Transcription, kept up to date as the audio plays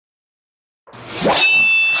If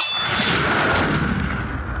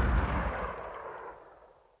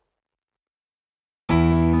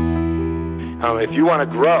you want to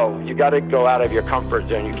grow, you got to go out of your comfort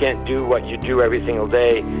zone. You can't do what you do every single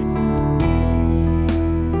day.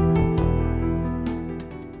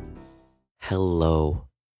 Hello.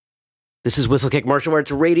 This is Whistlekick Martial Arts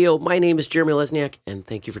Radio. My name is Jeremy Lesniak, and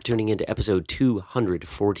thank you for tuning in to episode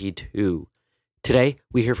 242. Today,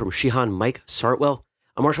 we hear from Shihan Mike Sartwell,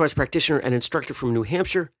 a martial arts practitioner and instructor from New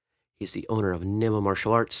Hampshire. He's the owner of NIMMA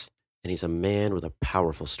Martial Arts, and he's a man with a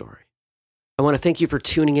powerful story. I want to thank you for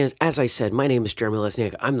tuning in. As I said, my name is Jeremy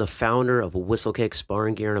Lesniak. I'm the founder of Whistlekick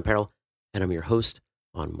Sparring Gear and Apparel, and I'm your host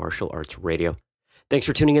on Martial Arts Radio. Thanks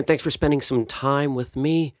for tuning in. Thanks for spending some time with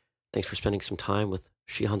me. Thanks for spending some time with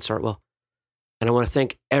Shihan Sartwell. And I want to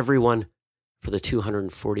thank everyone for the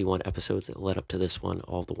 241 episodes that led up to this one,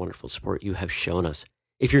 all the wonderful support you have shown us.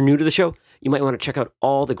 If you're new to the show, you might want to check out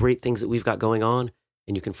all the great things that we've got going on,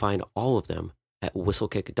 and you can find all of them at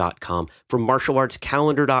whistlekick.com, from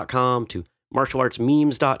martialartscalendar.com to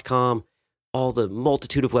martialartsmemes.com, all the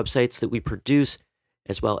multitude of websites that we produce,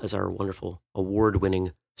 as well as our wonderful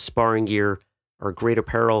award-winning sparring gear, our great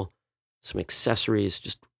apparel, some accessories,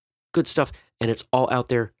 just good stuff. And it's all out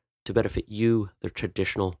there to benefit you, the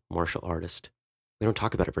traditional martial artist. We don't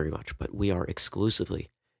talk about it very much, but we are exclusively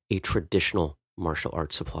a traditional martial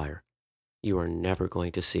arts supplier. You are never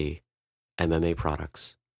going to see MMA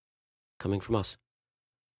products coming from us.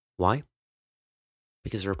 Why?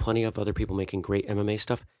 Because there are plenty of other people making great MMA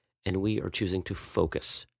stuff, and we are choosing to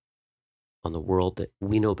focus on the world that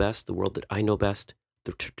we know best, the world that I know best,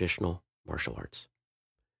 the traditional martial arts.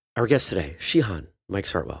 Our guest today, Shihan Mike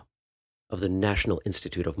Sartwell of the National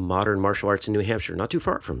Institute of Modern Martial Arts in New Hampshire, not too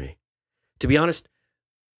far from me. To be honest,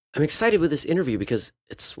 I'm excited with this interview because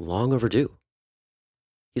it's long overdue.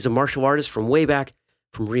 He's a martial artist from way back,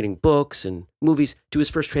 from reading books and movies to his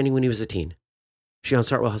first training when he was a teen. Shihan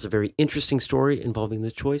Sartwell has a very interesting story involving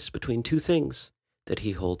the choice between two things that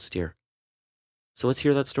he holds dear. So let's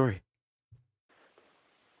hear that story.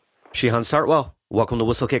 Shihan Sartwell, welcome to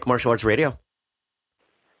Whistlekick Martial Arts Radio.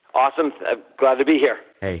 Awesome. I'm glad to be here.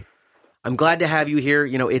 Hey, I'm glad to have you here.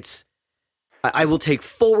 You know, I will take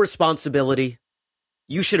full responsibility.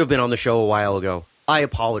 You should have been on the show a while ago. I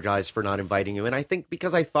apologize for not inviting you, and I think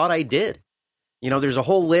because I thought I did. You know, there's a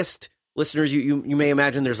whole list. Listeners, you may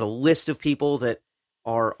imagine there's a list of people that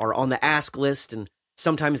are on the ask list, and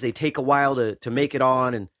sometimes they take a while to make it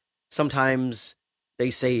on, and sometimes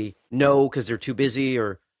they say no because they're too busy,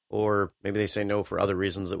 or maybe they say no for other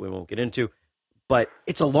reasons that we won't get into. But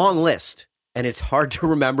it's a long list, and it's hard to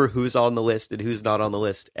remember who's on the list and who's not on the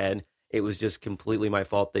list, and it was just completely my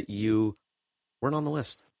fault that you weren't on the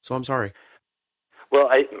list, so I'm sorry. Well,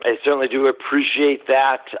 I certainly do appreciate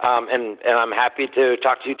that, and I'm happy to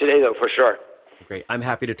talk to you today, though, for sure. Great. I'm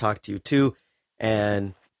happy to talk to you, too.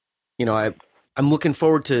 And, you know, I'm looking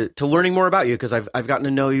forward to learning more about you because I've gotten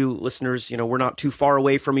to know you, listeners. You know, we're not too far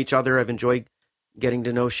away from each other. I've enjoyed getting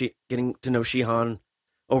to know Shihan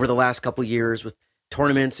over the last couple of years with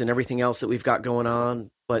tournaments and everything else that we've got going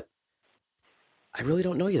on. But I really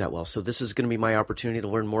don't know you that well. So this is going to be my opportunity to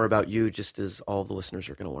learn more about you, just as all of the listeners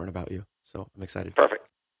are going to learn about you. So I'm excited. Perfect.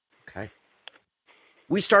 Okay.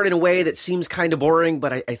 We start in a way that seems kind of boring,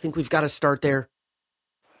 but I think we've got to start there.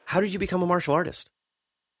 How did you become a martial artist?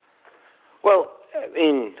 Well, I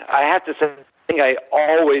mean, I have to say, I think I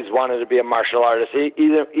always wanted to be a martial artist.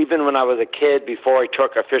 Even when I was a kid, before I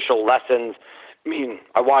took official lessons, I mean,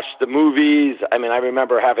 I watched the movies. I mean, I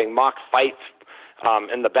remember having mock fights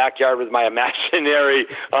in the backyard with my imaginary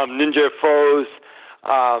ninja foes.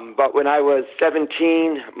 But when I was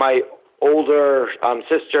 17, my older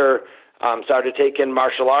sister started taking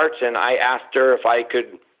martial arts, and I asked her if I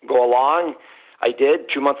could go along. I did.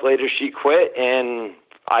 2 months later, she quit, and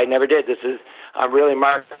I never did. This is really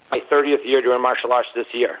my 30th year doing martial arts this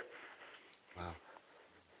year. Wow.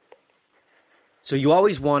 So you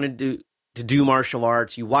always wanted to do martial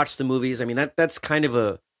arts. You watched the movies. I mean, that's kind of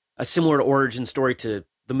a similar origin story to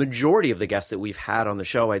the majority of the guests that we've had on the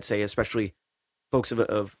show, I'd say, especially folks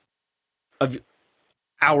of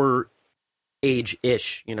our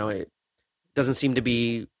age-ish. You know, it doesn't seem to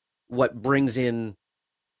be what brings in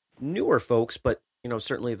newer folks, but, you know,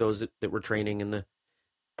 certainly those that were training in the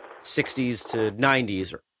 60s to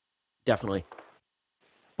 90s, are definitely.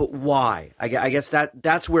 But why? I guess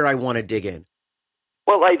that's where I want to dig in.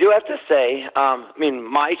 Well, I do have to say, I mean,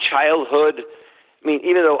 my childhood, I mean,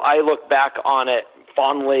 even though I look back on it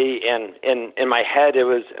fondly and in my head, it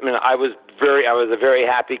was, I mean, I was a very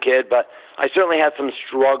happy kid, but I certainly had some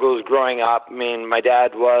struggles growing up. I mean, my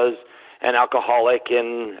dad was an alcoholic,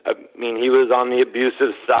 and I mean, he was on the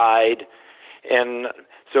abusive side. And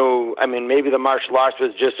so, I mean, maybe the martial arts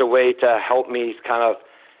was just a way to help me kind of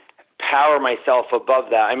power myself above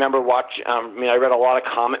that. I remember I read a lot of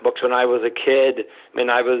comic books when I was a kid.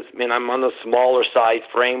 I'm on the smaller side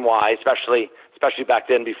frame-wise, especially back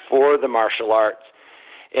then before the martial arts.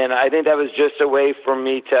 And I think that was just a way for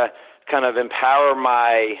me to kind of empower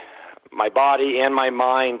my body and my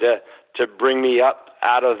mind to bring me up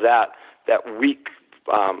out of that weak,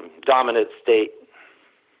 dominant state.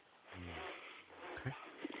 Okay,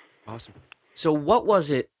 awesome. So what was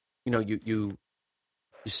it, you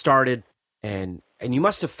started and you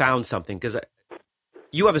must have found something, because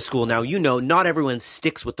you have a school now, not everyone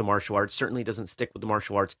sticks with the martial arts, certainly doesn't stick with the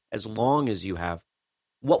martial arts as long as you have.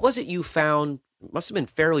 What was it you found, must have been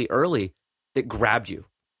fairly early, that grabbed you?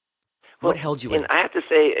 What held you in? And I have to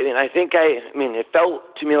say, it felt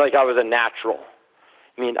to me like I was a natural.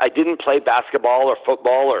 I didn't play basketball or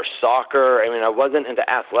football or soccer. I wasn't into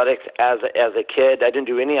athletics as a kid. I didn't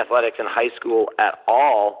do any athletics in high school at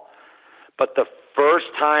all. But the first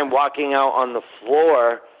time walking out on the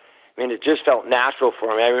floor, it just felt natural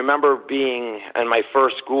for me. I remember being in my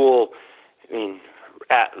first school,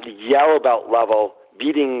 at the yellow belt level,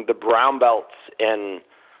 beating the brown belts in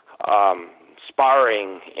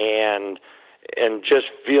sparring and just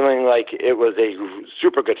feeling like it was a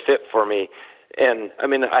super good fit for me. And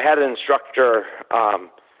I had an instructor. I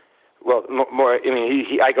go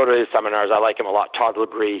to his seminars. I like him a lot. Todd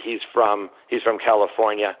Labrie. He's from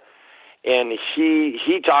California, and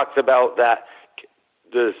he talks about that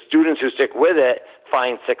the students who stick with it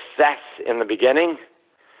find success in the beginning.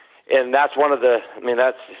 And that's one of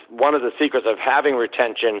the secrets of having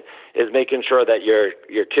retention, is making sure that your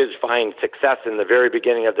kids find success in the very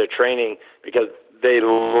beginning of their training, because they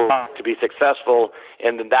love to be successful,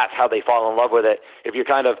 and then that's how they fall in love with it. If you're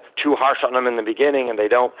kind of too harsh on them in the beginning and they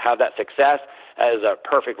don't have that success, that is a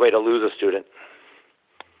perfect way to lose a student.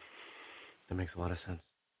 That makes a lot of sense.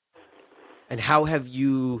 And how have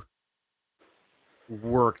you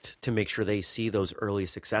worked to make sure they see those early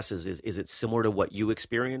successes? Is it similar to what you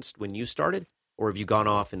experienced when you started, or have you gone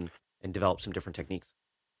off and developed some different techniques?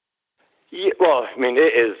 Yeah, well,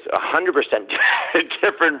 it is 100%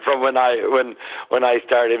 different from when I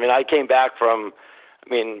started. I came back from,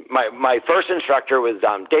 my first instructor was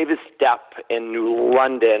David Stepp in New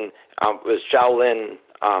London, was Shaolin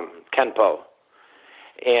Kenpo,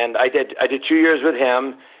 and I did 2 years with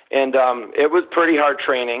him, and it was pretty hard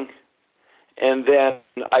training. And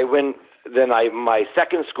then my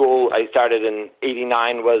second school I started in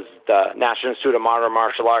 '89 was the National Institute of Modern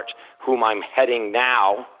Martial Arts, whom I'm heading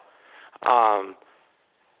now. And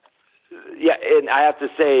I have to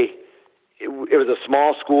say, it was a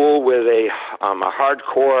small school with a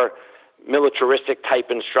hardcore militaristic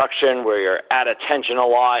type instruction where you're at attention a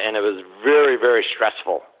lot, and it was very, very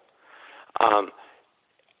stressful.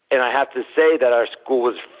 And I have to say that our school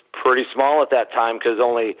was pretty small at that time, because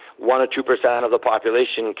only 1 or 2% of the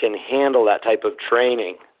population can handle that type of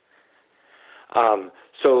training.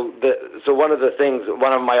 So one of the things,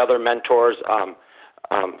 one of my other mentors,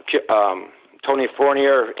 Tony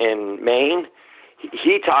Fournier in Maine,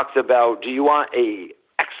 he talks about, do you want a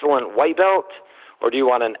excellent white belt or do you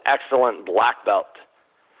want an excellent black belt?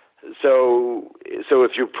 So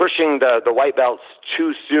if you're pushing the white belts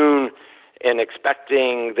too soon and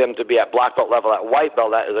expecting them to be at black belt level at white belt,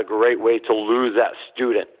 that is a great way to lose that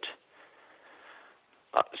student.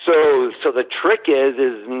 So the trick is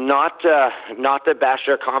not to bash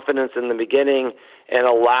their confidence in the beginning and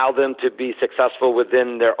allow them to be successful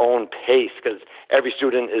within their own pace, because every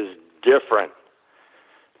student is different.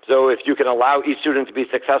 So if you can allow each student to be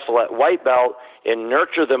successful at white belt and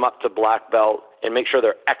nurture them up to black belt and make sure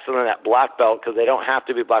they're excellent at black belt, because they don't have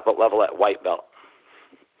to be black belt level at white belt.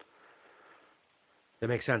 That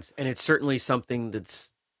makes sense. And it's certainly something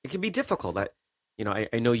it can be difficult. I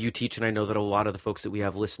know you teach, and I know that a lot of the folks that we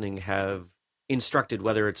have listening have instructed,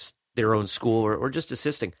 whether it's their own school or just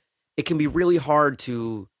assisting. It can be really hard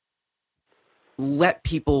to let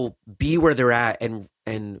people be where they're at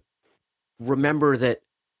and remember that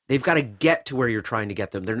they've got to get to where you're trying to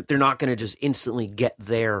get them. They're not going to just instantly get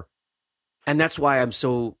there. And that's why I'm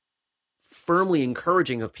so firmly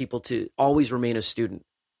encouraging of people to always remain a student.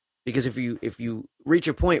 Because if you reach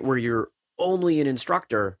a point where you're only an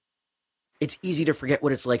instructor, it's easy to forget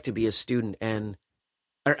what it's like to be a student. And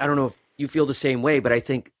I don't know if you feel the same way, but I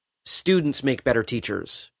think students make better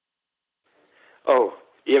teachers. Oh,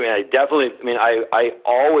 yeah, I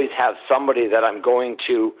always have somebody that I'm going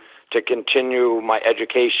to continue my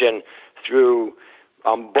education through,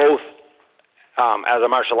 both as a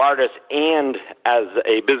martial artist and as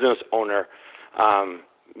a business owner,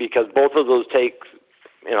 because both of those take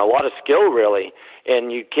a lot of skill, really.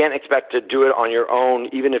 And you can't expect to do it on your own,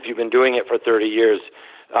 even if you've been doing it for 30 years.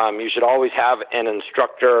 You should always have an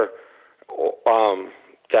instructor,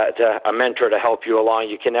 a mentor to help you along.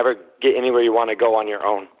 You can never get anywhere you want to go on your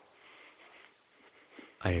own.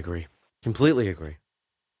 I agree. Completely agree.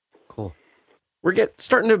 Cool. We're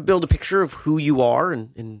starting to build a picture of who you are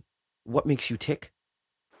and what makes you tick.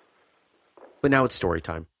 But now it's story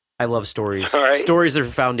time. I love stories. All right. Stories are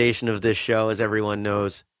the foundation of this show, as everyone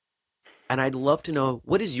knows. And I'd love to know,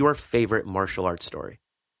 what is your favorite martial arts story?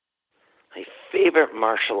 My favorite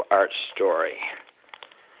martial arts story.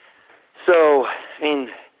 So,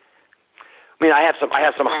 I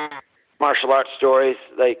have some martial arts stories.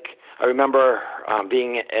 Like, I remember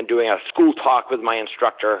being and doing a school talk with my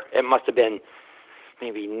instructor. It must have been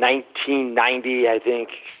maybe 1990, I think.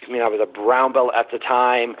 I was a brown belt at the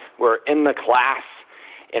time. We're in the class,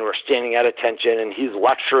 and we're standing at attention, and he's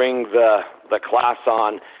lecturing the class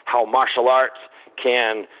on how martial arts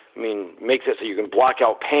makes it so you can block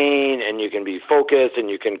out pain, and you can be focused, and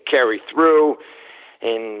you can carry through.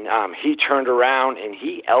 And he turned around, and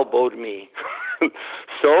he elbowed me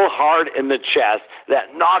so hard in the chest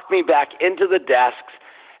that knocked me back into the desks.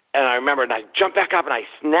 And I remember, and I jumped back up, and I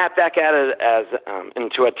snapped back at it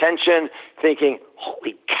into attention, thinking,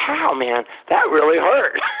 holy cow, man, that really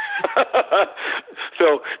hurt.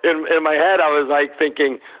 So in my head, I was like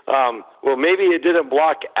thinking, well, maybe it didn't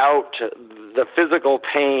block out the physical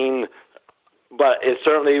pain, but it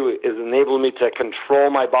certainly is enabling me to control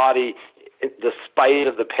my body despite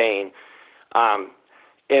of the pain.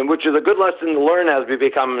 And which is a good lesson to learn as we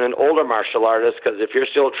become an older martial artist, because if you're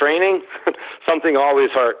still training, something always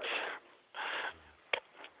hurts.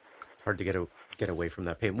 Hard to get away from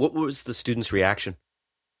that pain. What was the students' reaction?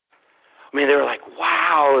 They were like,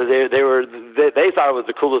 wow. They thought it was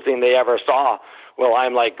the coolest thing they ever saw. Well,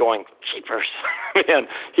 I'm like going, jeepers. Man,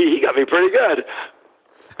 he got me pretty good.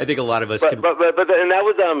 I think a lot of us and that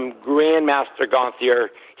was Grandmaster Gonthier.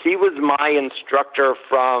 He was my instructor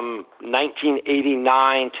from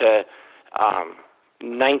 1989 to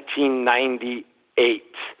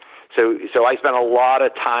 1998. So I spent a lot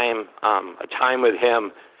of time with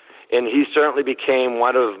him, and he certainly became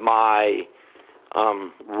one of my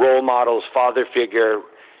role models, father figure.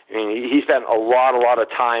 He spent a lot of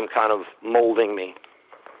time kind of molding me.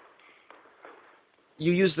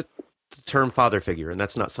 You use the term father figure, and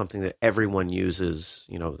that's not something that everyone uses,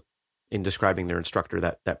 in describing their instructor,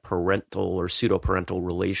 that parental or pseudo-parental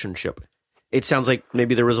relationship. It sounds like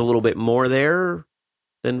maybe there was a little bit more there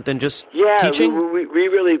than just teaching? Yeah, we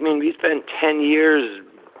really, we spent 10 years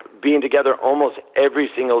being together almost every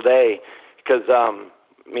single day because, I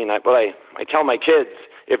tell my kids,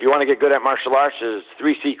 if you want to get good at martial arts, there's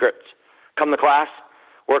 3 secrets. Come to class,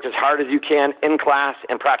 work as hard as you can in class,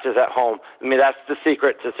 and practice at home. That's the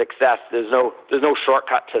secret to success. There's no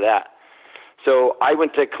shortcut to that. So I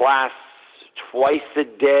went to class twice a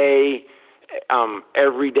day,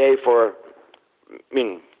 every day for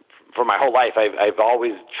my whole life. I've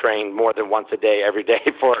always trained more than once a day, every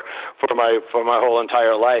day for my whole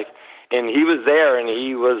entire life. And he was there, and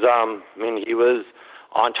he was he was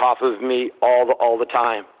on top of me all the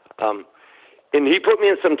time. And he put me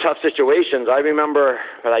in some tough situations. I remember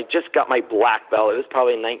that I just got my black belt. It was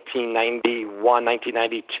probably 1991,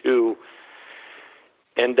 1992.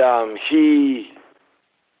 And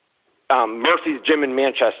Murphy's Gym in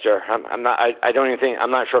Manchester. I'm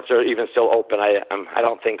not sure if they're even still open. I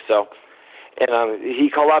don't think so. And he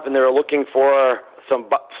called up, and they were looking for some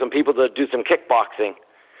people to do some kickboxing.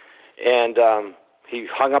 And he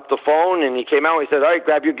hung up the phone, and he came out. He said, "All right,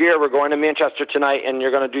 grab your gear. We're going to Manchester tonight, and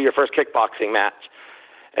you're going to do your first kickboxing match."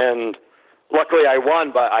 And luckily, I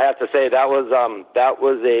won. But I have to say that was an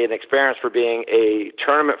experience for being a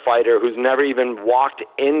tournament fighter who's never even walked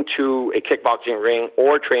into a kickboxing ring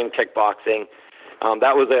or trained kickboxing.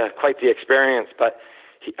 That was quite the experience. But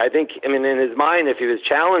I think, in his mind, if he was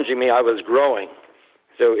challenging me, I was growing.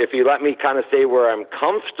 So if he let me kind of stay where I'm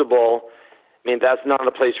comfortable, that's not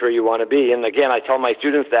a place where you want to be. And again, I tell my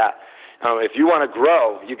students that if you want to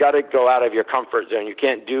grow, you got to go out of your comfort zone. You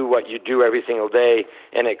can't do what you do every single day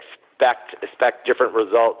and expect different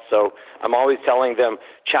results. So I'm always telling them,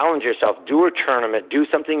 challenge yourself, do a tournament, do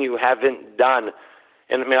something you haven't done.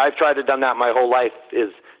 And I've tried to done that my whole life,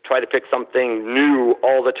 is try to pick something new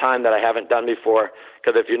all the time that I haven't done before.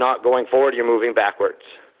 Because if you're not going forward, you're moving backwards.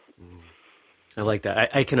 I like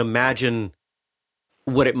that. I can imagine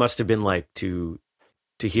what it must have been like to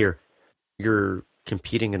hear you're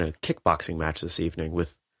competing in a kickboxing match this evening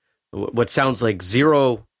with what sounds like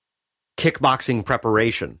zero kickboxing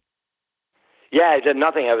preparation. Yeah, I did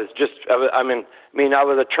nothing. I mean, I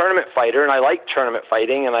was a tournament fighter, and I liked tournament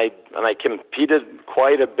fighting, and I competed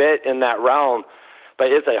quite a bit in that realm.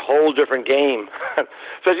 But it's a whole different game,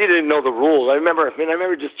 especially if you didn't know the rules. I remember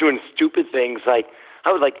just doing stupid things like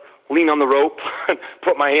I would lean on the rope,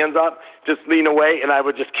 put my hands up, just lean away, and I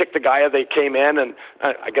would just kick the guy as they came in, and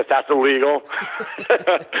I guess that's illegal.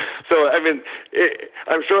 So I mean,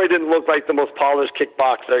 I'm sure I didn't look like the most polished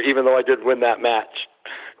kickboxer, even though I did win that match.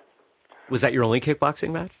 Was that your only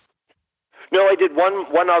kickboxing match? No, I did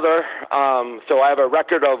one other. So I have a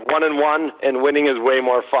record of 1-1, and winning is way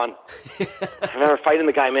more fun. I remember fighting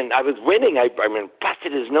the guy. I was winning. I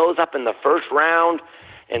busted his nose up in the first round,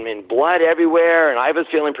 and blood everywhere. And I was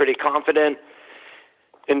feeling pretty confident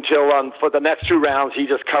until for the next 2 rounds, he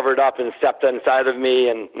just covered up and stepped inside of me.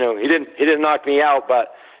 And he didn't knock me out,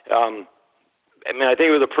 but I think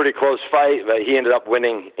it was a pretty close fight. But he ended up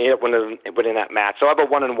winning. He ended up winning that match. So I have a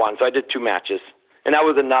 1-1. So I did 2 matches, and that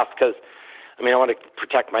was enough because. I want to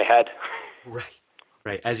protect my head.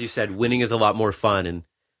 Right. As you said, winning is a lot more fun, and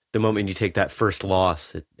the moment you take that first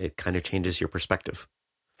loss, it kind of changes your perspective.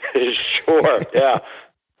 Sure, yeah.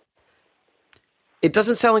 It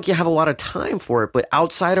doesn't sound like you have a lot of time for it, but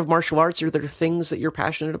outside of martial arts, are there things that you're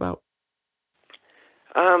passionate about?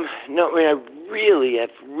 No, I have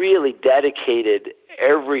really dedicated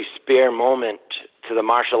every spare moment to the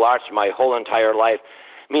martial arts my whole entire life.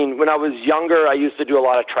 When I was younger, I used to do a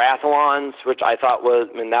lot of triathlons, which I thought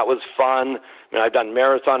that was fun. I've done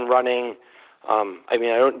marathon running. I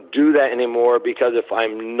don't do that anymore because if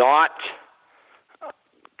I'm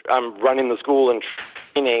running the school and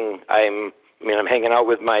training, I'm hanging out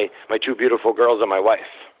with my 2 beautiful girls and my wife.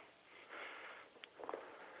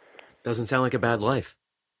 Doesn't sound like a bad life.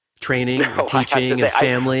 Training, teaching, and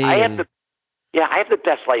family. I have the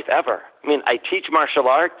best life ever. I teach martial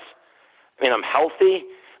arts. I'm healthy.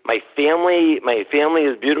 My family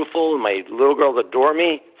is beautiful. My little girls adore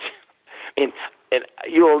me. And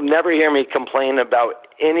you will never hear me complain about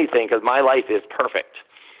anything because my life is perfect.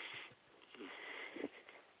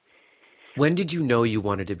 When did you know you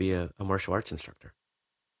wanted to be a martial arts instructor?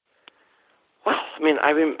 Well,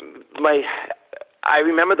 I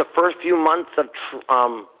remember the first few months of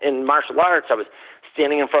in martial arts. I was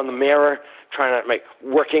standing in front of the mirror, trying to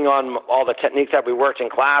working on all the techniques that we worked in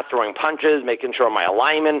class, throwing punches, making sure my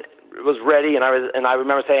alignment was ready. And I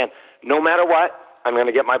remember saying, no matter what, I'm going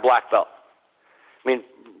to get my black belt.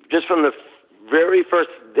 Just from the very first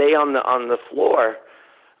day on the floor,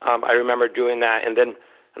 I remember doing that. And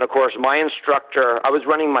of course, my instructor, I was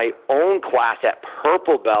running my own class at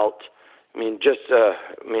purple belt.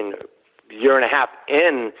 Year and a half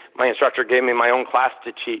in, my instructor gave me my own class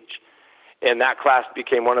to teach. And that class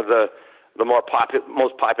became one of the most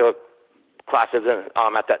popular classes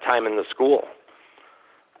at that time in the school.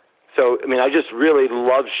 So, I just really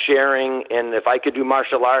love sharing, and if I could do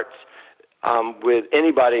martial arts with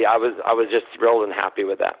anybody, I was just thrilled and happy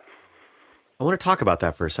with that. I want to talk about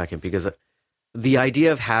that for a second, because the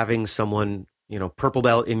idea of having someone, purple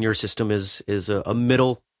belt in your system is a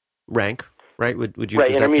middle rank, right? Would you?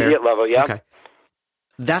 Right, intermediate level, yeah. Okay.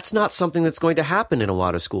 That's not something that's going to happen in a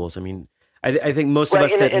lot of schools. I think most of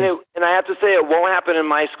us... And I have to say, it won't happen in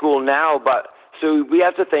my school now, but so we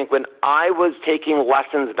have to think, when I was taking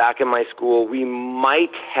lessons back in my school, we might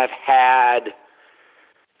have had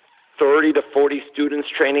 30 to 40 students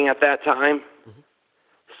training at that time. Mm-hmm.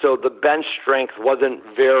 So the bench strength wasn't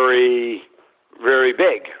very, very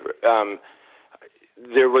big.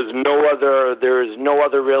 There was no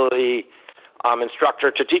other really instructor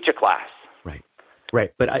to teach a class.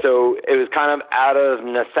 Right. So it was kind of out of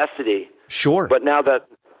necessity. Sure. But now that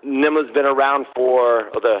NIMMA's been around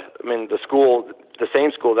the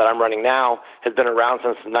same school that I'm running now has been around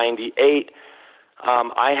since '98.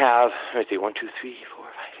 I have, 1, 2, 3, 4,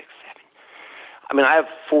 5, 6, 7. I have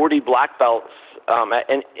 40 black belts,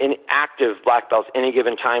 in active black belts any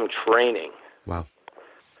given time training. Wow.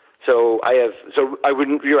 So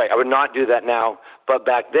you're right, I would not do that now. But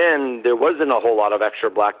back then, there wasn't a whole lot of extra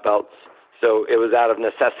black belts. So it was out of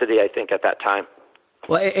necessity, I think, at that time.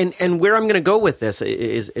 Well, and where I'm going to go with this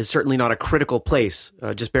is certainly not a critical place.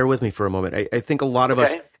 Just bear with me for a moment. I think a lot of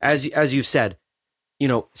us, as you've said,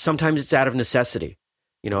 sometimes it's out of necessity.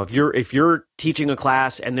 If you're teaching a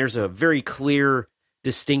class and there's a very clear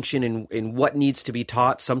distinction in what needs to be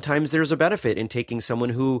taught, sometimes there's a benefit in taking someone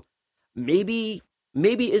who maybe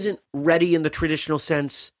isn't ready in the traditional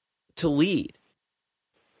sense to lead.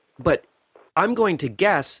 But I'm going to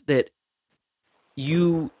guess that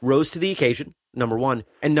you rose to the occasion, number one.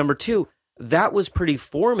 And number two, that was pretty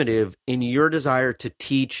formative in your desire to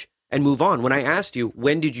teach and move on. When I asked you,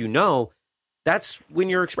 when did you know? That's when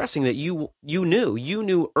you're expressing that you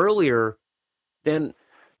knew earlier than,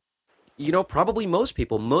 probably most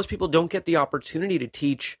people. Most people don't get the opportunity to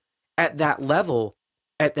teach at that level,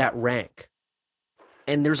 at that rank.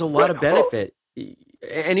 And there's a lot of benefit.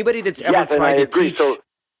 Anybody that's ever tried to teach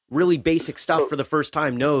really basic stuff for the first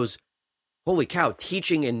time knows, holy cow,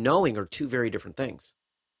 teaching and knowing are two very different things.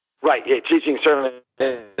 Right. Yeah, teaching certainly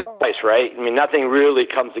is advice, right? I mean, nothing really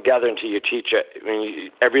comes together until you teach it. I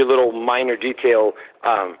mean, every little minor detail,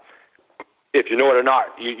 if you know it or not,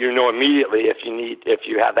 you know immediately if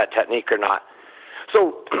you have that technique or not.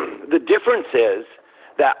 So the difference is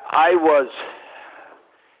that I was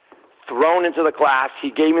thrown into the class.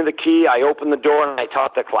 He gave me the key. I opened the door and I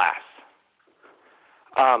taught the class.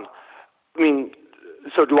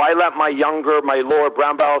 So do I let my lower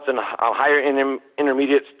brown belts and higher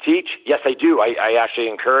intermediates teach? Yes, I do. I actually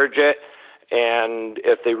encourage it. And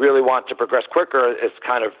if they really want to progress quicker, it's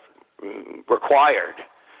kind of required.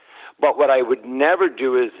 But what I would never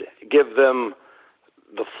do is give them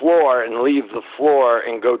the floor and leave the floor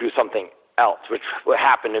and go do something else, which would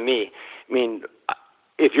happen to me. I mean,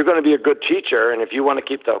 if you're going to be a good teacher and if you want to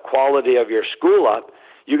keep the quality of your school up,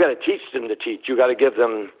 you got to teach them to teach. You got to give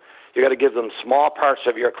them small parts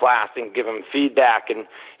of your class and give them feedback and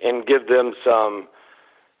give them some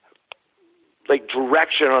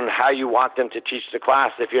direction on how you want them to teach the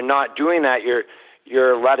class. If you're not doing that,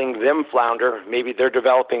 you're letting them flounder. Maybe they're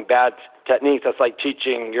developing bad techniques. That's like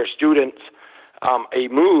teaching your students a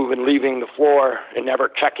move and leaving the floor and never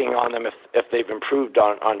checking on them if they've improved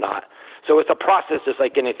or not. So it's a process just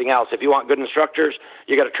like anything else. If you want good instructors,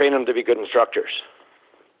 you got to train them to be good instructors.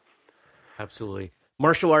 Absolutely.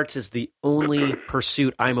 Martial arts is the only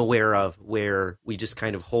pursuit I'm aware of where we just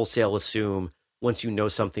kind of wholesale assume once you know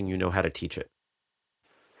something, you know how to teach it.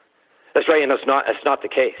 That's right, and it's not the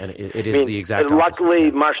case. And it is the exact opposite.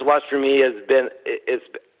 Luckily, martial arts for me I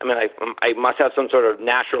must have some sort of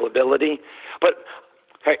natural ability. But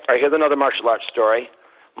here's another martial arts story.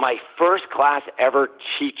 My first class ever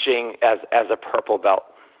teaching as a purple belt.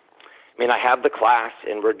 I have the class,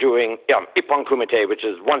 and we're doing Ippon Kumite, which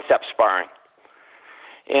is one-step sparring.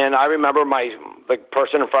 And I remember the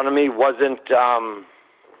person in front of me wasn't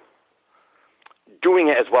doing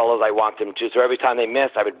it as well as I want them to. So every time they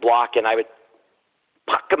missed, I would block and I would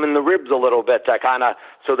puck them in the ribs a little bit to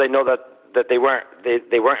so they know that they weren't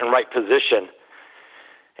in right position.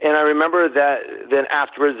 And I remember that then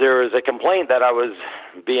afterwards there was a complaint that I was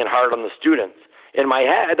being hard on the students. In my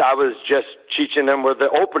head, I was just teaching them where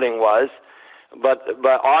the opening was, but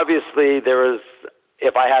obviously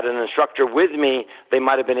if I had an instructor with me, they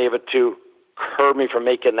might have been able to curb me from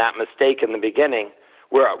making that mistake in the beginning,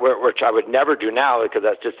 which I would never do now because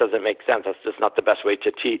that just doesn't make sense. That's just not the best way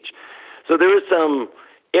to teach. So there were some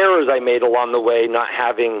errors I made along the way, not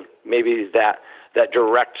having maybe that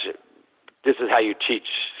direct, this is how you teach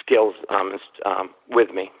skills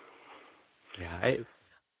with me. Yeah,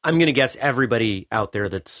 I'm going to guess everybody out there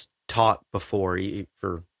that's taught before,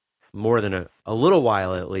 for more than a little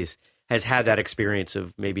while at least, has had that experience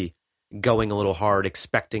of maybe going a little hard,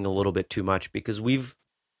 expecting a little bit too much, because we've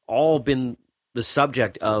all been the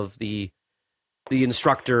subject of the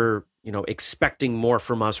instructor, expecting more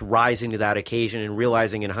from us, rising to that occasion and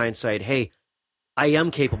realizing in hindsight, hey, I am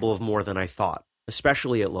capable of more than I thought,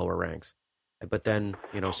 especially at lower ranks. But then,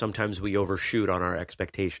 sometimes we overshoot on our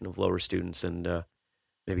expectation of lower students and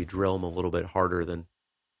maybe drill them a little bit harder than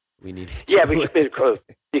we needed to. Yeah, because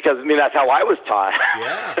that's how I was taught.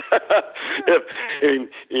 Yeah.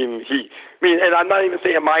 And I'm not even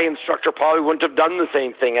saying my instructor probably wouldn't have done the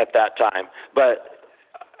same thing at that time, but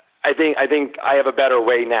I think I have a better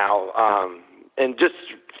way now, and just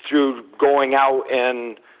through going out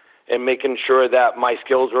and making sure that my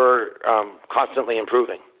skills were constantly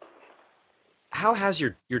improving. How has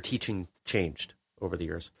your teaching changed over the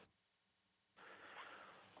years?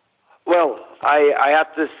 Well, I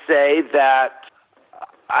have to say that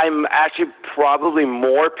I'm actually probably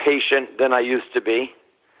more patient than I used to be.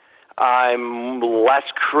 I'm less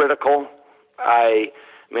critical. I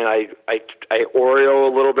Oreo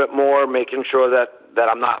a little bit more, making sure that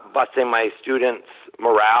I'm not busting my students'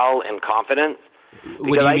 morale and confidence.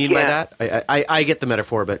 What do you mean by that? I get the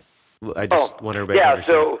metaphor, but I just want everybody to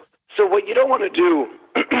understand. So what you don't want to do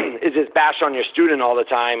is just bash on your student all the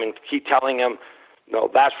time and keep telling him, no,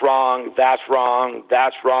 that's wrong, that's wrong,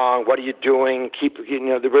 that's wrong. What are you doing?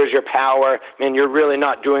 Where's your power? Man, you're really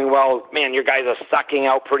not doing well. Man, your guys are sucking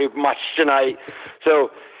out pretty much tonight. So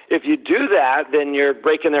if you do that, then you're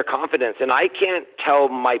breaking their confidence. And I can't tell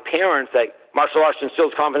my parents that martial arts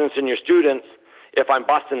instills confidence in your students if I'm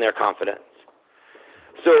busting their confidence.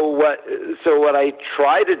 So what I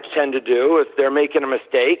try to tend to do, if they're making a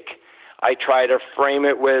mistake, I try to frame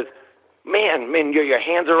it with, man, your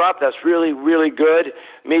hands are up. That's really, really good.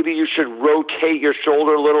 Maybe you should rotate your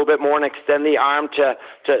shoulder a little bit more and extend the arm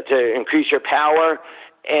to increase your power.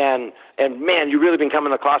 And man, you've really been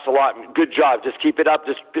coming across a lot. Good job. Just keep it up.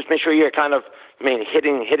 Just make sure you're kind of,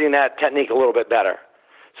 hitting that technique a little bit better.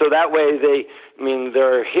 So that way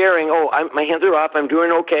they're hearing, my hands are up. I'm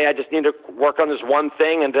doing okay. I just need to work on this one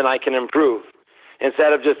thing and then I can improve.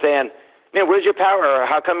 Instead of just saying, man, where's your power? Or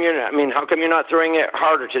how come you're not throwing it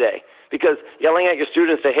harder today? Because yelling at your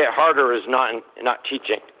students to hit harder is not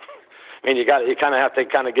teaching. You kind of have to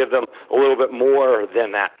kind of give them a little bit more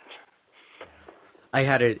than that. I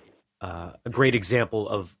had a great example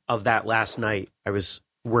of that last night. I was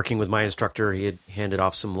working with my instructor. He had handed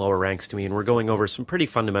off some lower ranks to me, and we're going over some pretty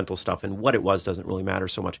fundamental stuff, and what it was doesn't really matter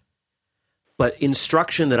so much. But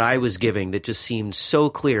instruction that I was giving that just seemed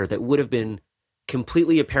so clear, that would have been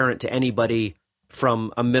completely apparent to anybody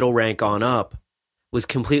from a middle rank on up, was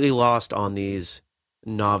completely lost on these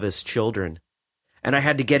novice children. And I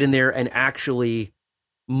had to get in there and actually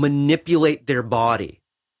manipulate their body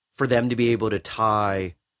for them to be able to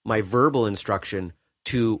tie my verbal instruction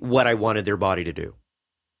to what I wanted their body to do.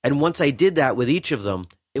 And once I did that with each of them,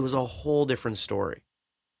 it was a whole different story.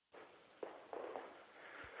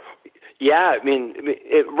 Yeah,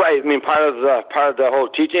 right. Part of the whole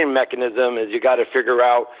teaching mechanism is you got to figure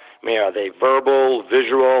out, are they verbal,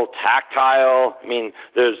 visual, tactile?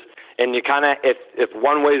 And you kind of, if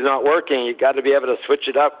one way is not working, you got to be able to switch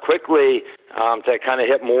it up quickly to kind of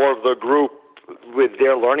hit more of the group with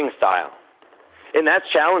their learning style. And that's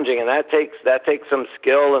challenging, and that takes some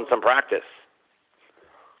skill and some practice.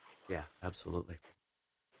 Yeah, absolutely.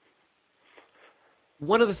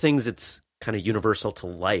 One of the things that's kind of universal to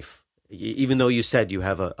life, even though you said you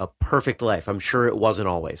have a perfect life, I'm sure it wasn't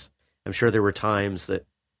always. I'm sure there were times that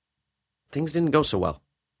things didn't go so well,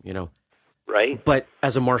 Right. But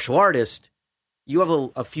as a martial artist, you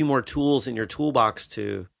have a few more tools in your toolbox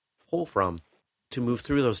to pull from to move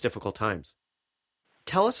through those difficult times.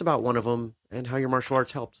 Tell us about one of them and how your martial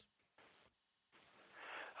arts helped.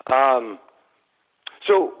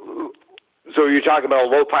 So you're talking about a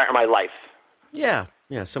low point in my life. Yeah,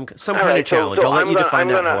 some kind of challenge. I'll let you define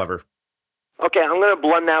that, however. Okay, I'm going to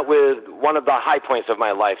blend that with one of the high points of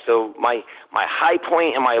my life. So my high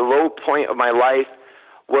point and my low point of my life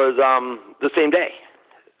was the same day.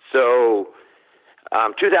 So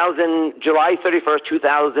July 31st,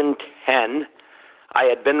 2010, I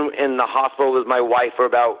had been in the hospital with my wife for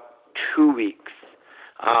about 2 weeks.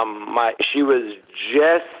 She was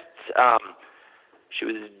just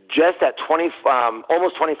at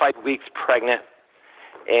almost 25 weeks pregnant,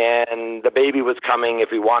 and the baby was coming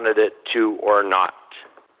if we wanted it to or not.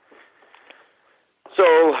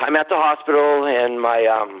 So I'm at the hospital, and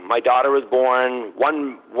my daughter was born,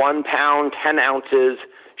 1 pound, 10 ounces.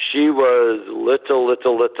 She was little.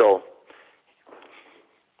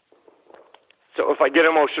 So if I get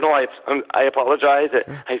emotional, I apologize.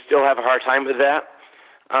 Sure. I still have a hard time with that.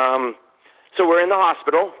 So we're in the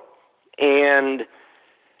hospital, and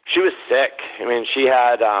she was sick. She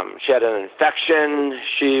had an infection.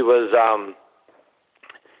 She was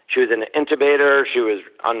in an incubator. She was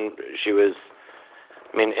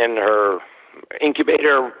in her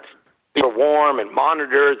incubator. They were warm and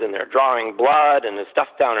monitors, and they're drawing blood and the stuff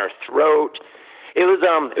down her throat. It was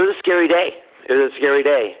a scary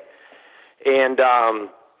day. And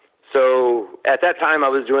so at that time, I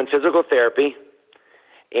was doing physical therapy,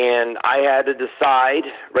 and I had to decide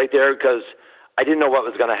right there, because I didn't know what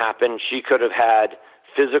was going to happen. She could have had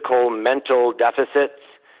physical, mental deficits,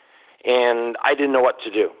 and I didn't know what to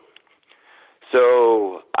do.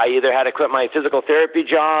 So I either had to quit my physical therapy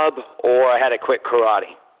job or I had to quit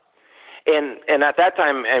karate. And at that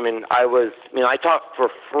time, I taught for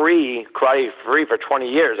free, karate free for 20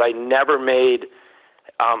 years. I never made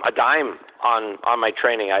a dime on my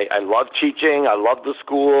training. I loved teaching. I loved the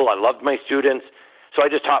school. I loved my students. So I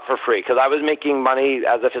just taught for free because I was making money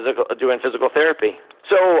as doing physical therapy.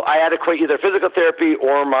 So I had to quit either physical therapy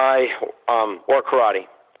or or karate.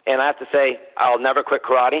 And I have to say, I'll never quit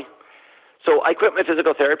karate. So I quit my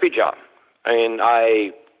physical therapy job.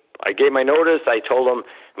 I gave my notice. I told them,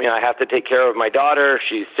 I have to take care of my daughter.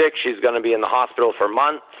 She's sick. She's going to be in the hospital for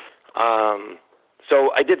months.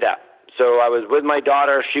 So I did that. So I was with my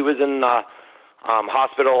daughter. She was in the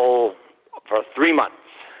hospital for 3 months.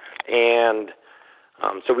 And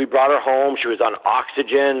so we brought her home. She was on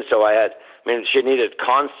oxygen. So she needed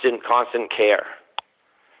constant care.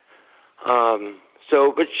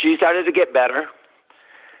 But she started to get better.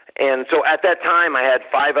 And so at that time, I had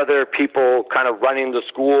 5 other people kind of running the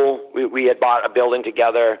school. We had bought a building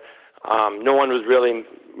together. No one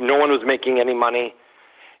was making any money.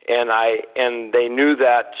 and they knew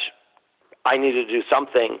that I needed to do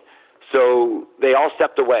something, so they all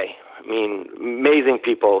stepped away. I mean, amazing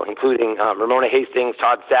people, including Ramona Hastings,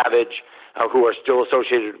 Todd Savage, who are still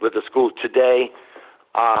associated with the school today.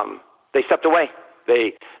 They stepped away.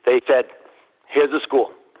 They said, here's the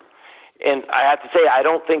school. And I have to say, I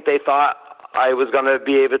don't think they thought I was going to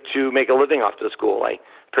be able to make a living off the school. I'm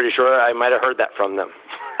pretty sure I might have heard that from them.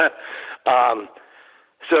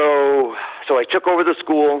 So I took over the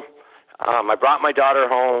school. I brought my daughter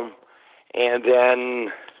home, and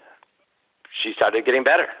then she started getting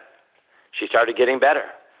better.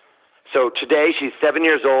 So today she's 7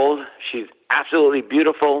 years old. She's absolutely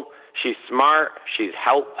beautiful. She's smart. She's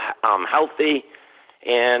healthy.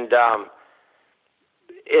 And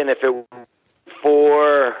if it were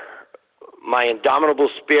for my indomitable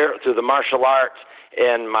spirit through the martial arts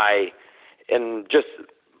and just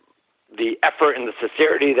the effort and the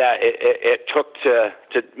sincerity that it took to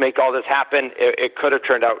make all this happen, it could have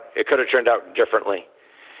turned out differently.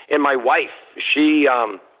 And my wife, she's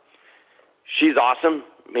awesome.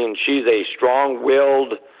 I mean, she's a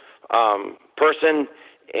strong-willed person,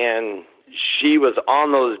 and she was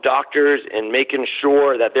on those doctors and making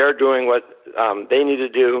sure that they're doing what they need to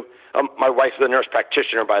do. My wife's a nurse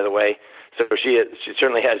practitioner, by the way, so she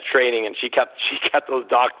certainly has training, and she kept those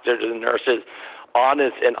doctors and nurses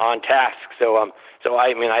honest and on task. So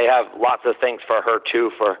I mean, I have lots of thanks for her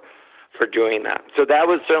too for doing that. So that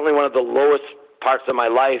was certainly one of the lowest parts of my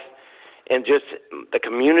life, and just the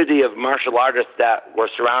community of martial artists that were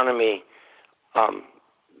surrounding me.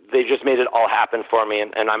 They just made it all happen for me,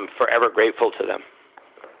 and I'm forever grateful to them.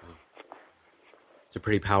 It's a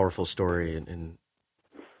pretty powerful story, and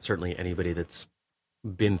certainly anybody that's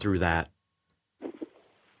been through that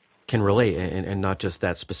can relate, and not just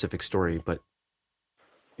that specific story, but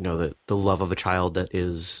you know, the love of a child that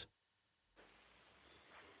is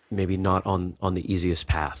maybe not on the easiest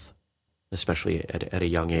path, especially at a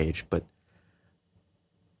young age. But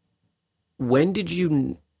when did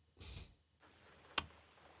you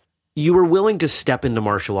were willing to step into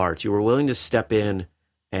martial arts? You were willing to step in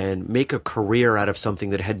and make a career out of something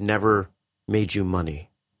that had never made you money.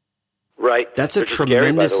 Right. That's a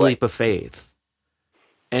tremendous leap of faith.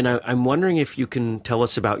 And I'm wondering if you can tell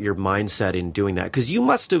us about your mindset in doing that, because you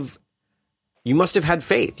must have had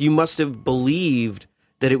faith. You must have believed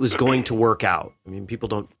that it was going to work out. I mean, people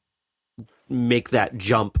don't make that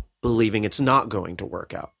jump believing it's not going to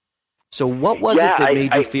work out. So what was it that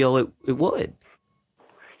made you feel it would?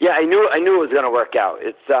 Yeah, I knew it was going to work out.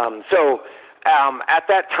 It's at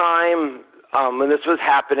that time when this was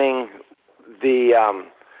happening, the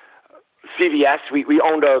CVS, we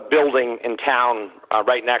owned a building in town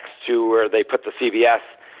right next to where they put the CVS.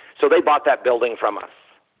 So they bought that building from us.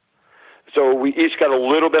 So we each got a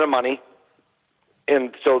little bit of money,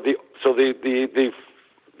 and so the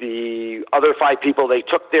other 5 people, they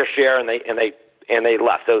took their share and they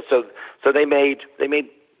left. So they made a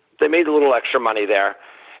little extra money there.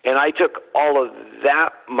 And I took all of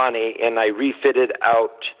that money and I refitted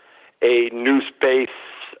out a new space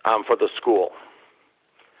for the school.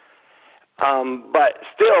 But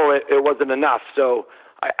still, it wasn't enough. So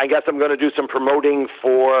I guess I'm going to do some promoting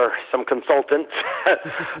for some consultants.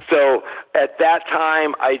 So at that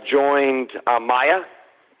time, I joined Maya,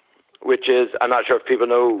 which is, I'm not sure if people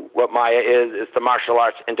know what Maya is. It's the Martial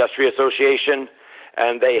Arts Industry Association,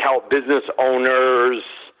 and they help business owners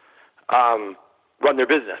run their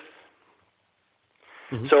business.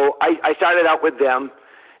 Mm-hmm. So I started out with them,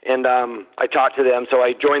 and I talked to them. So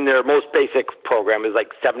I joined their most basic program. It's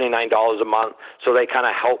like $79 a month. So they kind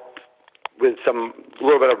of help with a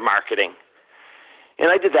little bit of marketing. And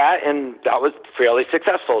I did that, and that was fairly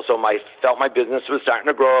successful. So I felt my business was starting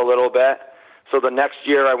to grow a little bit. So the next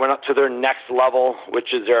year I went up to their next level,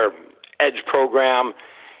 which is their Edge program.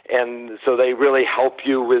 And so they really help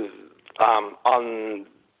you with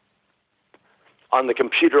on the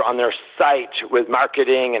computer on their site with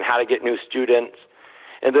marketing and how to get new students.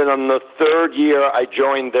 And then on the third year, I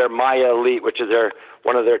joined their Maya Elite, which is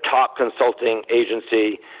one of their top consulting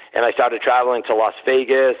agency. And I started traveling to Las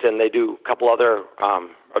Vegas, and they do a couple other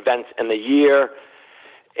events in the year.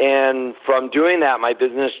 And from doing that, my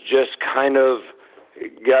business just kind of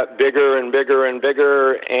got bigger and bigger and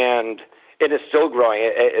bigger, and it is still growing.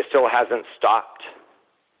 It still hasn't stopped.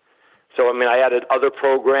 So, I mean, I added other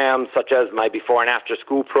programs such as my before and after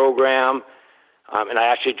school program, and I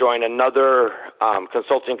actually joined another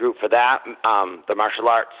consulting group for that, the Martial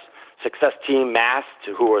Arts Success Team MAST,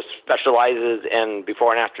 who specializes in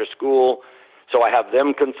before and after school. So I have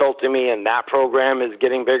them consulting me, and that program is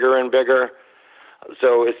getting bigger and bigger.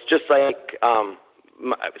 So it's just like,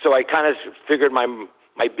 so I kind of figured my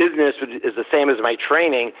my business is the same as my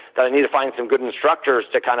training, that I need to find some good instructors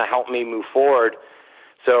to kind of help me move forward.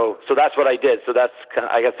 So that's what I did. So that's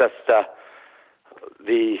I guess that's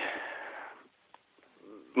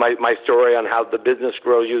my story on how the business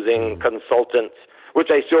grows using consultants, which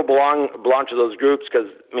I still belong to those groups because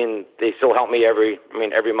they still help me every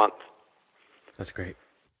month. That's great.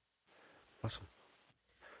 Awesome.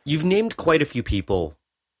 You've named quite a few people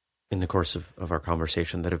in the course of our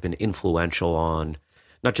conversation that have been influential on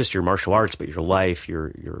not just your martial arts, but your life,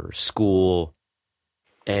 your school.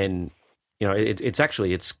 And,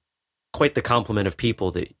 it's quite the complement of people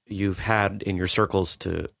that you've had in your circles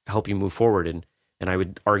to help you move forward. And I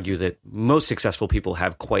would argue that most successful people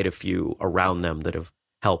have quite a few around them that have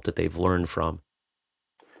helped, that they've learned from.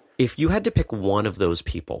 If you had to pick one of those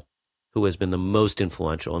people who has been the most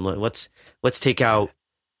influential, and let's take out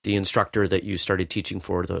the instructor that you started teaching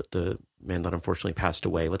for, the man that unfortunately passed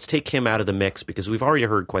away. Let's take him out of the mix because we've already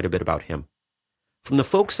heard quite a bit about him. From the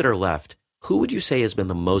folks that are left, who would you say has been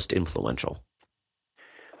the most influential?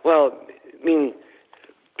 Well,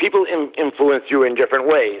 people influence you in different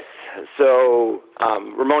ways. So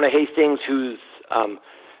Ramona Hastings, who's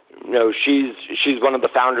she's one of the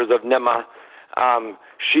founders of NIMMA.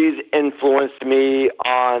 She's influenced me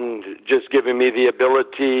on just giving me the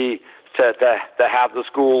ability to have the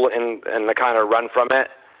school and to kind of run from it.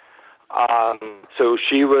 So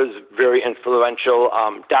she was very influential.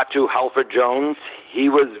 Datu Halford Jones, he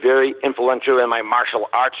was very influential in my martial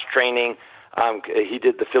arts training. He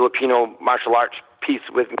did the Filipino martial arts piece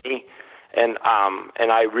with me, and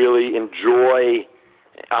I really enjoy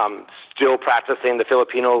still practicing the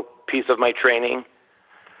Filipino piece of my training.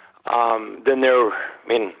 Then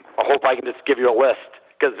I hope I can just give you a list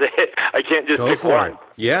because I can't just pick one.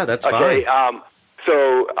 Yeah, that's okay, fine.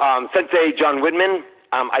 So Sensei John Widman,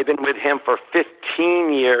 I've been with him for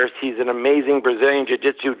 15 years. He's an amazing Brazilian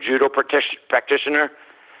Jiu-Jitsu judo practitioner.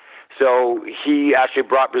 So he actually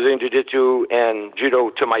brought Brazilian Jiu-Jitsu and judo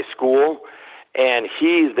to my school, and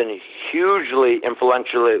he's been hugely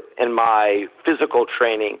influential in my physical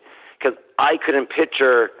training because I couldn't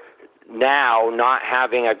picture now not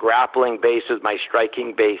having a grappling base with my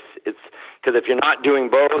striking base. It's because if you're not doing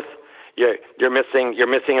both, you're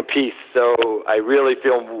missing a piece. So I really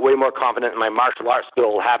feel way more confident in my martial arts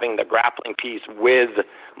skill having the grappling piece with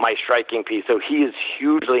my striking piece. So he is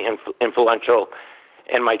hugely influential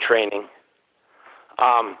in my training.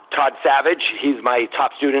 Todd Savage, he's my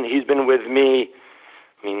top student. He's been with me,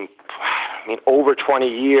 over 20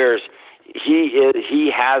 years.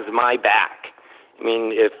 He has my back.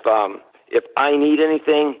 If I need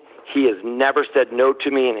anything, he has never said no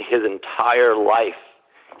to me in his entire life.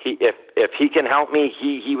 If he can help me,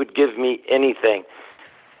 he would give me anything.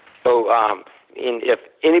 So, if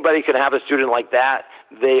anybody can have a student like that,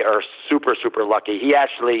 they are super, super lucky. He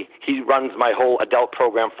runs my whole adult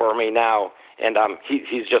program for me now, and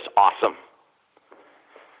he's just awesome.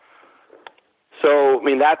 So,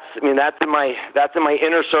 that's in my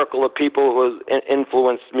inner circle of people who have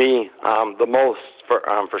influenced me the most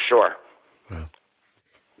for sure. Wow.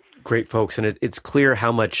 Great folks, and it's clear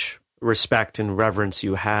how much respect and reverence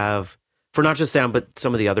you have for not just them, but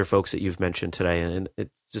some of the other folks that you've mentioned today. And it's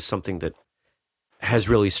just something that has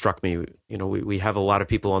really struck me. We have a lot of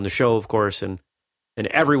people on the show, of course, and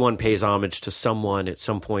everyone pays homage to someone at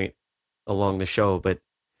some point along the show, but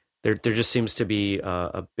there just seems to be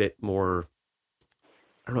a bit more,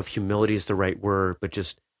 I don't know if humility is the right word, but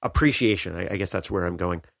just appreciation. I guess that's where I'm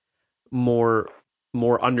going. More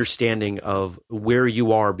understanding of where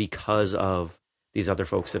you are because of these other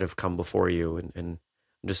folks that have come before you, and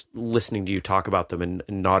just listening to you talk about them and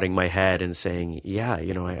nodding my head and saying, yeah,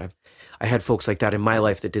 I had folks like that in my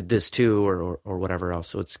life that did this too, or whatever else.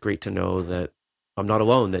 So it's great to know that I'm not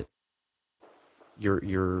alone, that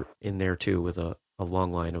you're in there too with a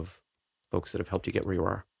long line of folks that have helped you get where you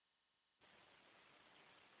are.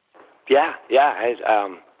 Yeah.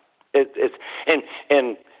 It's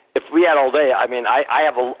if we had all day, I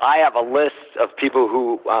have a list of people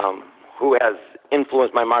who has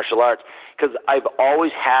influenced my martial arts, because I've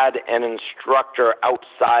always had an instructor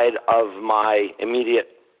outside of my immediate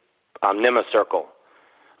NIMMA circle.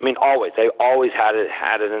 Always. I always had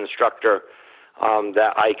an instructor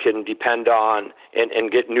that I can depend on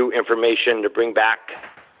and get new information to bring back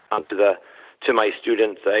to my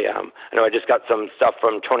students. I know I just got some stuff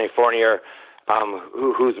from Tony Fournier,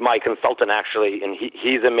 who's my consultant actually, and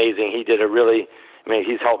he's amazing. He did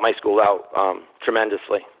he's helped my school out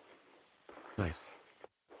tremendously. Nice.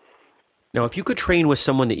 Now, if you could train with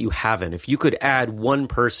someone that you haven't, if you could add one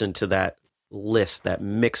person to that list, that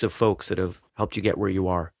mix of folks that have helped you get where you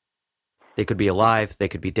are, they could be alive, they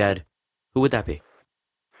could be dead, who would that be?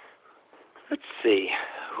 let's see,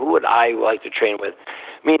 who would I like to train with?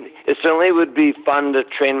 I mean, it certainly would be fun to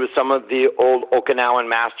train with some of the old Okinawan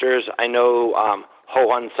masters. I know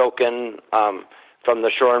Hohon Soken from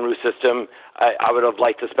the Shorin-ryu system. I would have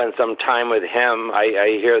liked to spend some time with him.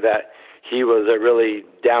 I hear that he was a really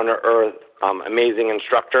down-to-earth, amazing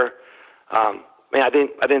instructor. I mean, I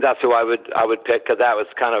think that's who I would pick, because that was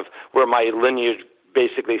kind of where my lineage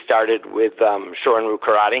basically started with Shorin-ryu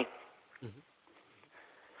karate.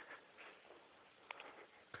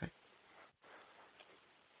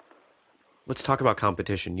 Let's talk about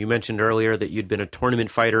competition. You mentioned earlier that you'd been a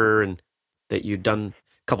tournament fighter and that you'd done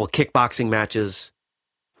a couple of kickboxing matches.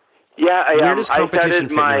 Yeah, Where does competition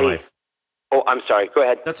fit in your life? Oh, I'm sorry. Go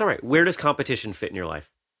ahead. That's all right. Where does competition fit in your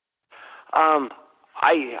life? I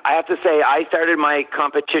have to say I started my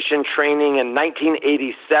competition training in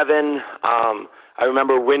 1987. I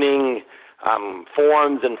remember winning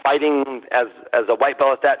forms and fighting as a white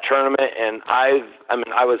belt at that tournament, and I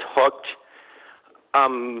was hooked.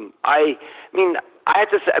 I have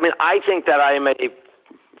to say, I think that I am a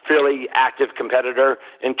fairly active competitor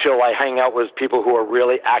until I hang out with people who are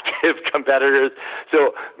really active competitors.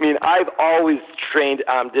 So, I've always trained,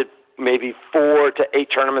 did maybe 4 to 8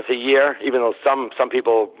 tournaments a year, even though some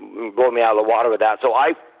people blow me out of the water with that. So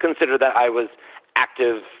I consider that I was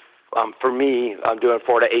active. For me, I'm doing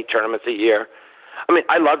 4 to 8 tournaments a year.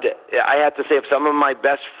 I loved it. I have to say, some of my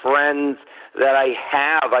best friends that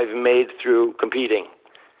I've made through competing.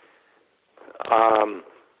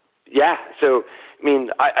 So,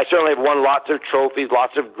 I certainly have won lots of trophies,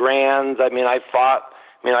 lots of grands. I fought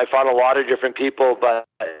a lot of different people, but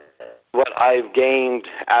what I've gained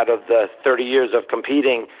out of the 30 years of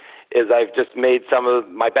competing is I've just made some of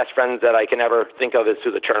my best friends that I can ever think of as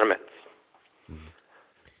through the tournaments.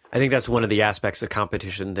 I think that's one of the aspects of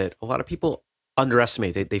competition that a lot of people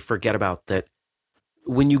underestimate. They forget about that.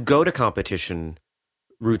 When you go to competition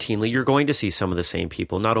routinely, you're going to see some of the same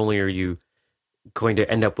people. Not only are you going to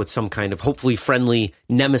end up with some kind of hopefully friendly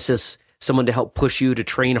nemesis, someone to help push you to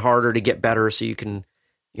train harder, to get better, so you can,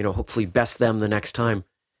 hopefully best them the next time.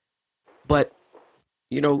 But,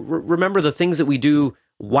 remember the things that we do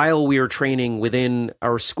while we are training within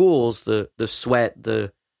our schools, the sweat,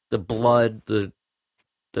 the blood, the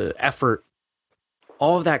effort,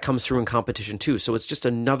 all of that comes through in competition too. So it's just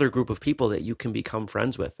another group of people that you can become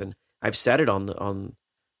friends with. And I've said it on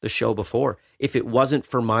the show before. If it wasn't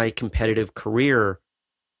for my competitive career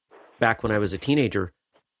back when I was a teenager,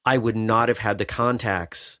 I would not have had the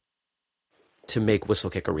contacts to make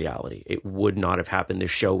Whistlekick a reality. It would not have happened. This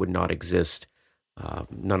show would not exist.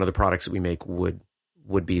 None of the products that we make would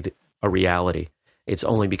be a reality. It's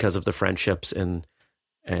only because of the friendships and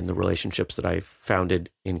the relationships that I've founded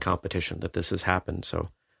in competition that this has happened. So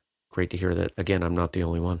great to hear that, again, I'm not the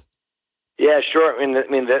only one. Yeah, sure. And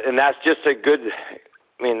that's just a good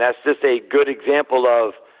example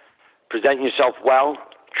of presenting yourself well,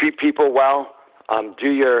 treat people well,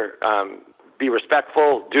 be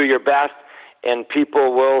respectful, do your best, and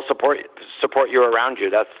people will support you around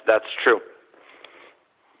you. That's true.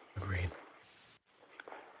 Agreed.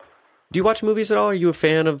 Do you watch movies at all? Are you a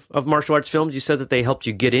fan of martial arts films? You said that they helped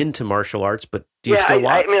you get into martial arts, but do you still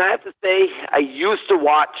watch? I have to say, I used to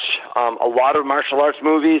watch a lot of martial arts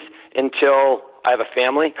movies until I have a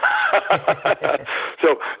family.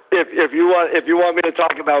 So if you want me to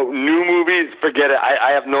talk about new movies, forget it.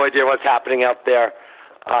 I have no idea what's happening out there.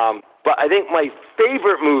 But I think my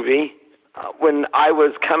favorite movie when I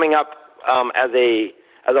was coming up as a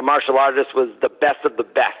martial artist was The Best of the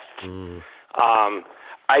Best.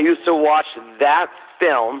 I used to watch that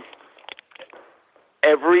film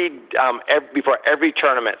before every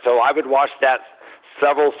tournament. So I would watch that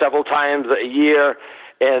several times a year,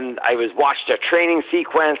 and I was watched a training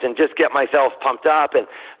sequence and just get myself pumped up. And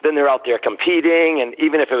then they're out there competing, and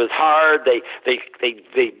even if it was hard, they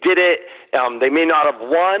did it. They may not have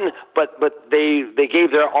won, but they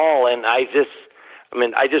gave their all, and I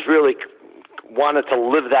just really wanted to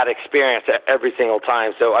live that experience every single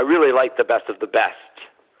time. So I really like The Best of the Best.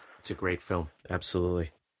 It's a great film,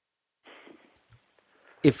 absolutely.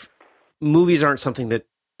 If movies aren't something that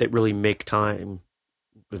really make time,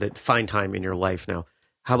 or that find time in your life now,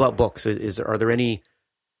 how about books? Are there any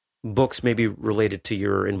books maybe related to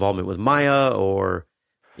your involvement with Maya, or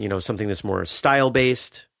something that's more style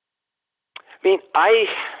based? I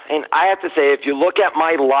have to say, if you look at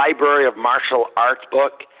my library of martial arts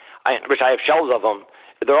book, which I have shelves of them,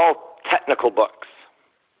 they're all technical books.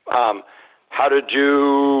 How to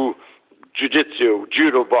do jiu-jitsu,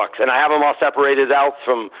 judo books, and I have them all separated out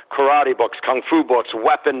from karate books, kung fu books,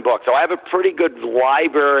 weapon books. So I have a pretty good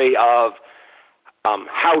library of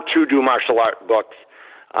how to do martial art books.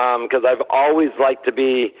 because I've always liked to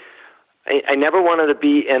be. I never wanted to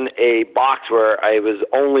be in a box where I was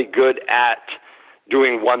only good at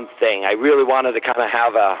doing one thing. I really wanted to kind of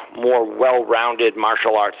have a more well-rounded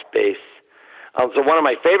martial arts base. So one of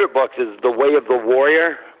my favorite books is The Way of the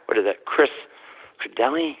Warrior. What is it? Chris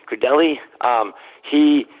Crudelli?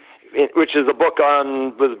 Which is a book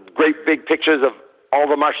with great big pictures of all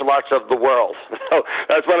the martial arts of the world. So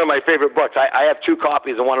that's one of my favorite books. I have 2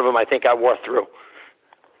 copies, and one of them I think I wore through.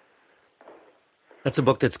 That's a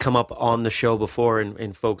book that's come up on the show before,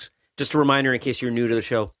 and folks, just a reminder in case you're new to the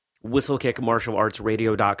show,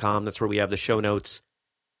 whistlekickmartialartsradio.com. That's where we have the show notes.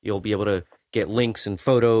 You'll be able to get links and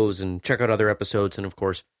photos and check out other episodes, and of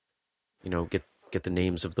course, get the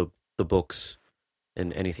names of the books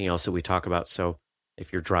and anything else that we talk about. So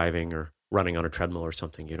if you're driving or running on a treadmill or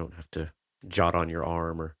something, you don't have to jot on your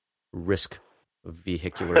arm or risk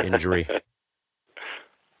vehicular injury.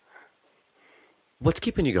 What's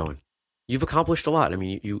keeping you going? You've accomplished a lot. I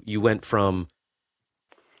mean, you went from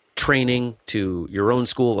training to your own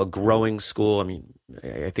school, a growing school. I mean,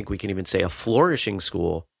 I think we can even say a flourishing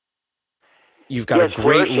school. You've got a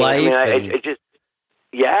great life. I'm going to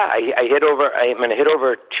hit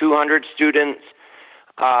over 200 students.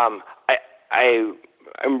 What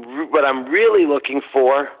I'm really looking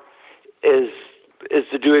for is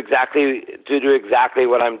to do exactly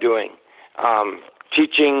what I'm doing.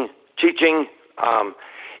 Teaching.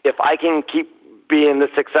 If I can keep being this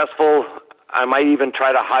successful, I might even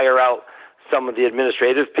try to hire out some of the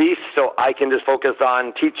administrative piece so I can just focus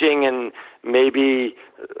on teaching and maybe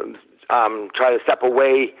try to step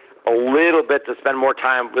away a little bit to spend more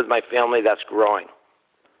time with my family that's growing.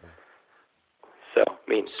 So,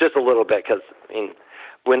 just a little bit, because,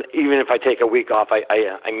 even if I take a week off,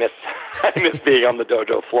 I miss I miss being on the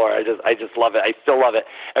dojo floor. I just love it. I still love it.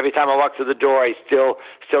 Every time I walk through the door, I still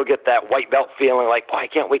get that white belt feeling like, I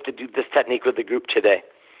can't wait to do this technique with the group today.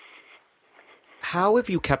 How have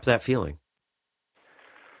you kept that feeling?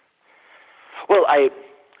 Well, I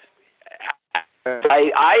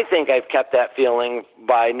think I've kept that feeling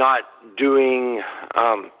by not doing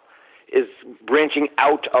is branching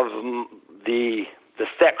out of the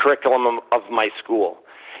set curriculum of my school.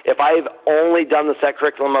 If I've only done the set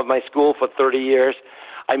curriculum of my school for 30 years,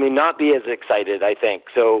 I may not be as excited, I think.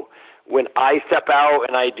 So when I step out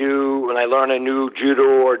and I learn a new judo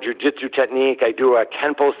or jiu-jitsu technique, I do a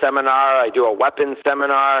kenpo seminar, I do a weapons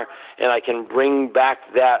seminar, and I can bring back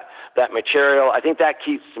that material. I think that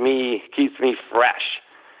keeps me fresh.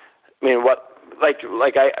 Maybe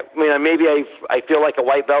I feel like a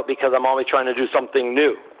white belt because I'm always trying to do something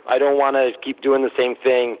new. I don't want to keep doing the same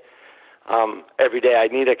thing every day. I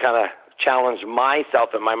need to kind of challenge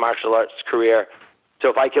myself in my martial arts career. So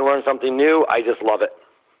if I can learn something new, I just love it.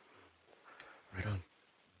 Right on.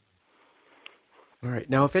 All right.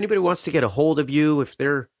 Now, if anybody wants to get a hold of you, if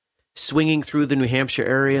they're swinging through the New Hampshire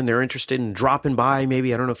area and they're interested in dropping by,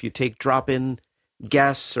 maybe, I don't know if you take drop-in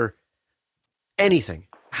guests or anything,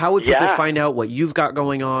 how would people find out what you've got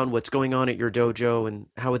going on, what's going on at your dojo, and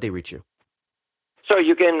how would they reach you? So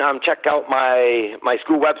you can check out my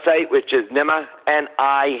school website, which is NIMMA,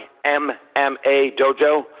 NIMMA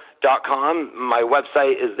dojo.com. My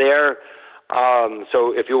website is there.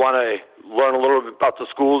 So if you want to learn a little bit about the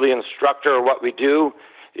school, the instructor, or what we do,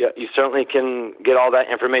 you certainly can get all that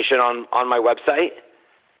information on my website.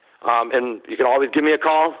 And you can always give me a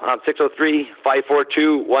call on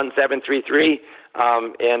 603-542-1733.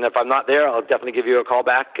 And if I'm not there, I'll definitely give you a call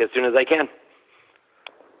back as soon as I can.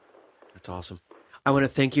 That's awesome. I want to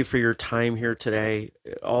thank you for your time here today,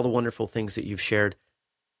 all the wonderful things that you've shared.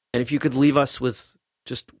 And if you could leave us with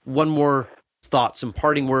just one more thought, some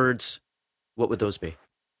parting words, what would those be?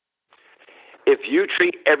 If you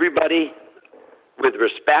treat everybody with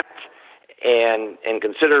respect and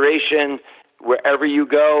consideration wherever you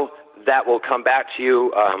go, that will come back to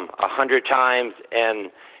you 100 times,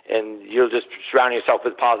 and you'll just surround yourself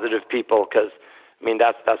with positive people, because,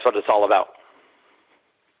 that's what it's all about.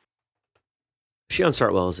 Shihan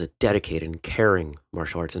Sartwell is a dedicated and caring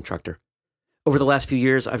martial arts instructor. Over the last few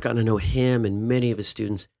years, I've gotten to know him and many of his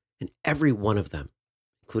students, and every one of them,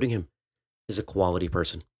 including him, is a quality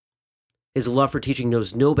person. His love for teaching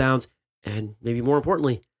knows no bounds, and maybe more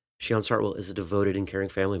importantly, Shihan Sartwell is a devoted and caring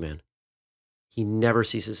family man. He never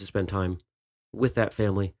ceases to spend time with that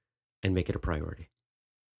family and make it a priority.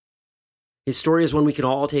 His story is one we can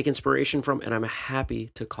all take inspiration from, and I'm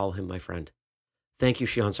happy to call him my friend. Thank you,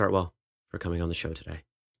 Shihan Sartwell, for coming on the show today.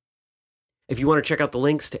 If you want to check out the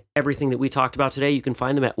links to everything that we talked about today, you can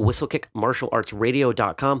find them at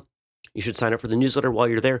whistlekickmartialartsradio.com. You should sign up for the newsletter while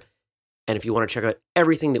you're there. And if you want to check out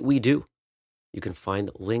everything that we do, you can find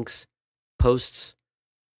links, posts,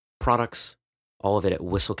 products, all of it at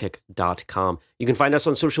whistlekick.com. You can find us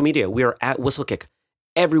on social media. We are at Whistlekick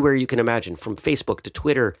everywhere you can imagine, from Facebook to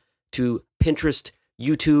Twitter to Pinterest,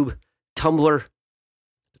 YouTube, Tumblr.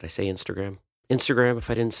 Did I say Instagram? Instagram, if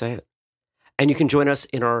I didn't say it. And you can join us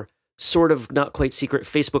in our sort of not quite secret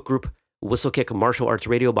Facebook group, Whistlekick Martial Arts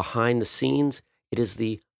Radio Behind the Scenes. It is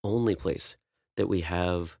the only place that we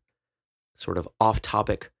have sort of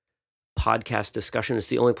off-topic podcast discussion. It's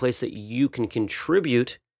the only place that you can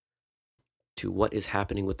contribute to what is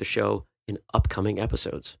happening with the show in upcoming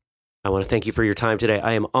episodes. I want to thank you for your time today.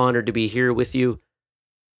 I am honored to be here with you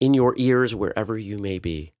in your ears, wherever you may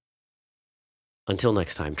be. Until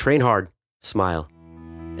next time, train hard, smile,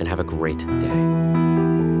 and have a great day.